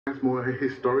It's more a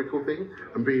historical thing,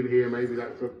 and being here, maybe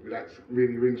that's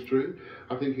really rings true.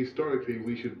 I think historically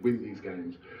we should win these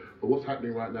games, but what's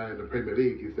happening right now in the Premier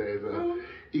League is there's an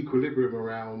equilibrium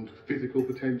around physical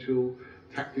potential.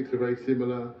 Tactics are very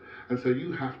similar, and so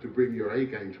you have to bring your A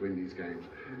game to win these games.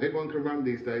 Everyone can run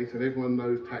these days, and everyone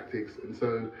knows tactics, and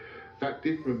so that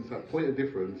difference, that point of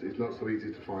difference, is not so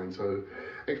easy to find. So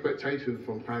expectations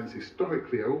from fans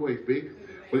historically are always big.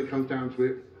 When it comes down to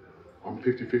it, I'm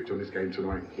 50-50 on this game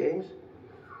tonight. James?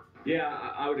 Yeah,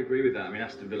 I would agree with that. I mean,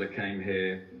 Aston Villa came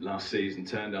here last season,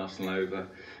 turned Arsenal over.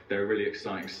 They're a really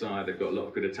exciting side. They've got a lot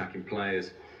of good attacking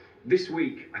players. This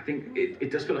week, I think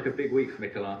it does feel like a big week for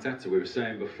Mikel Arteta. We were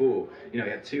saying before, you know, he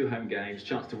had 2 home games,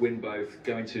 chance to win both,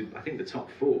 go into, I think, the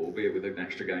top 4, albeit with an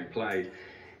extra game played.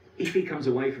 If he comes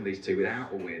away from these 2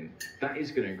 without a win, that is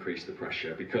going to increase the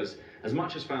pressure, because as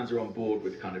much as fans are on board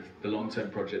with kind of the long-term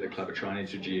project the club are trying to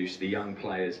introduce, the young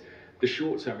players, the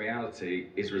short-term reality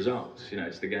is results. You know,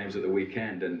 it's the games at the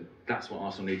weekend, and that's what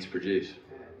Arsenal need to produce.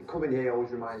 Coming here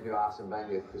always reminds me of Arsene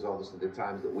Wenger, because obviously the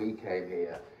times that we came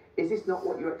here. Is this not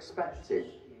what you expected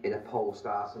in a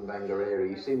post-Arsene Wenger era?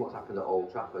 You've seen what's happened at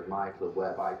Old Trafford, my club,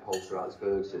 whereby post Alex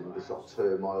Ferguson, the sort of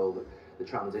turmoil, the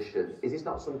transition. Is this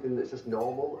not something that's just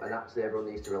normal and actually everyone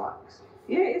needs to relax?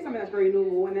 Yeah, it is something that's very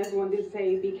normal, and everyone did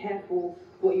say be careful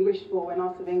what you wish for when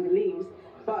Arsene Wenger leaves.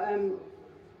 But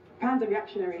fans are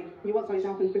reactionary. You want something to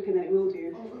happen quicker than it will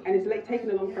do, and it's like taking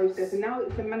a long process. And now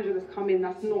it's a manager that's come in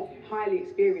that's not highly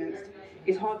experienced.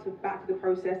 It's hard to back the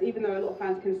process, even though a lot of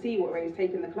fans can see what way he's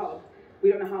taken the club. We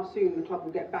don't know how soon the club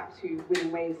will get back to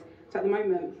winning ways. So at the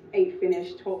moment, 8th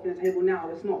finish, 12th in the table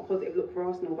now. It's not a positive look for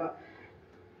Arsenal, but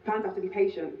fans have to be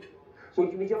patient.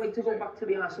 Would you like to go back to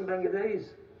the Arsene Wenger days?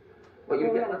 What you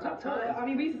were getting at that time? I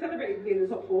mean, we used to celebrate being in the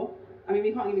top 4. I mean,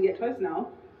 we can't even get close now.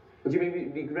 Would you maybe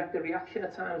regret the reaction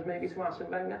at times, maybe, to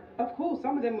Arsene Wenger? Of course,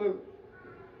 some of them were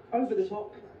over the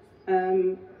top.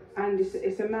 And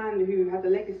it's a man who has a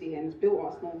legacy and has built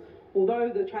Arsenal. Although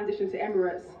the transition to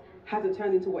Emirates hasn't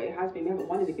turned into what it has been, we haven't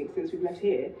won anything since we've left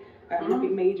here,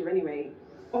 nothing major anyway.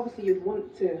 Obviously, you'd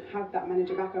want to have that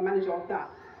manager back, a manager of that,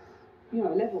 you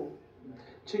know, level.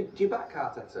 Do you back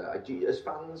Arteta? As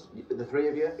fans, the 3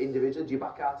 of you, individually, do you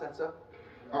back Arteta?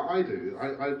 I do.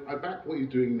 I back what he's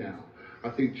doing now. I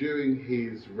think during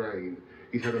his reign,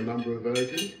 he's had a number of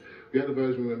versions. We had a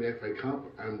version when the FA Cup,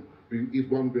 and he's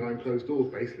won behind closed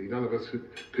doors, basically. None of us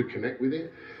could connect with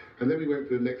it. And then we went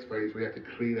to the next phase where he had to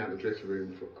clean out the dressing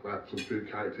room about some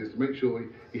food characters to make sure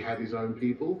he had his own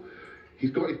people. He's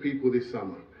got his people this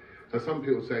summer. Now, some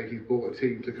people say he's brought a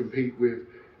team to compete with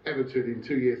Everton in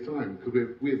 2 years' time, because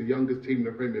we're the youngest team in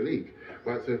the Premier League.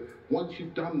 Right? So once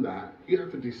you've done that, you have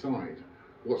to decide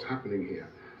what's happening here.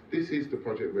 This is the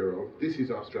project we're on. This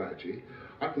is our strategy.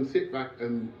 I can sit back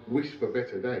and wish for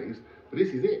better days, but this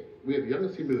is it. We're the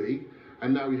youngest team in the league,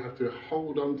 and now we have to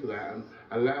hold on to that and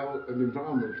allow an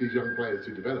environment for these young players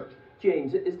to develop.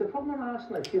 James, is the problem at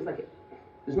Arsenal? It feels like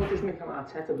there's not just Mikel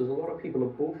Arteta, there's a lot of people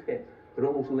above here that are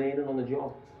almost learning on the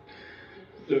job.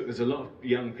 Look, there's a lot of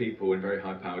young people in very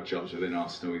high-powered jobs within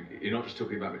Arsenal. You're not just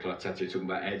talking about Mikel Arteta, you're talking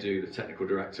about Edu, the technical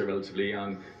director, relatively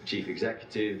young, the chief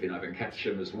executive,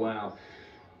 McNicholas as well.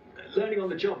 Learning on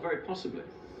the job, very possibly.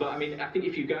 But I mean, I think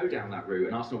if you go down that route,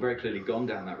 and Arsenal have very clearly gone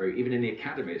down that route, even in the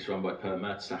academy, it's run by Per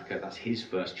Mertesacker, that's his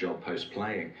first job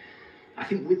post-playing. I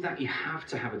think with that, you have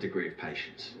to have a degree of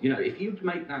patience. You know, if you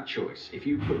make that choice, if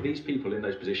you put these people in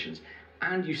those positions,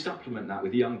 and you supplement that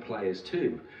with young players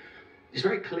too, it's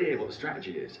very clear what the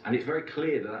strategy is. And it's very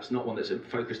clear that that's not one that's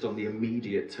focused on the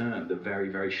immediate term, the very,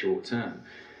 very short term.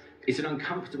 It's an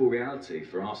uncomfortable reality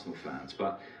for Arsenal fans,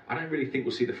 but I don't really think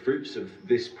we'll see the fruits of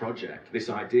this project, this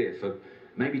idea, for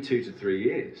maybe 2 to 3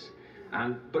 years.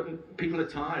 But people are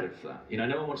tired of that. You know,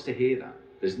 no one wants to hear that.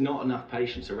 There's not enough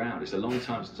patience around. It's a long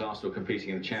time since Arsenal competing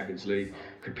in the Champions League,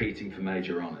 competing for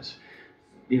major honours.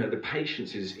 You know, the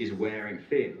patience is wearing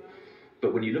thin.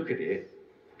 But when you look at it,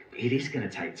 it is going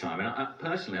to take time. And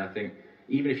personally, I think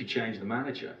even if you change the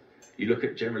manager, you look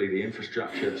at generally the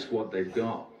infrastructure, the squad they've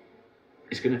got,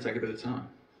 it's going to take a bit of time.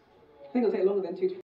 I think it'll take longer than 2 to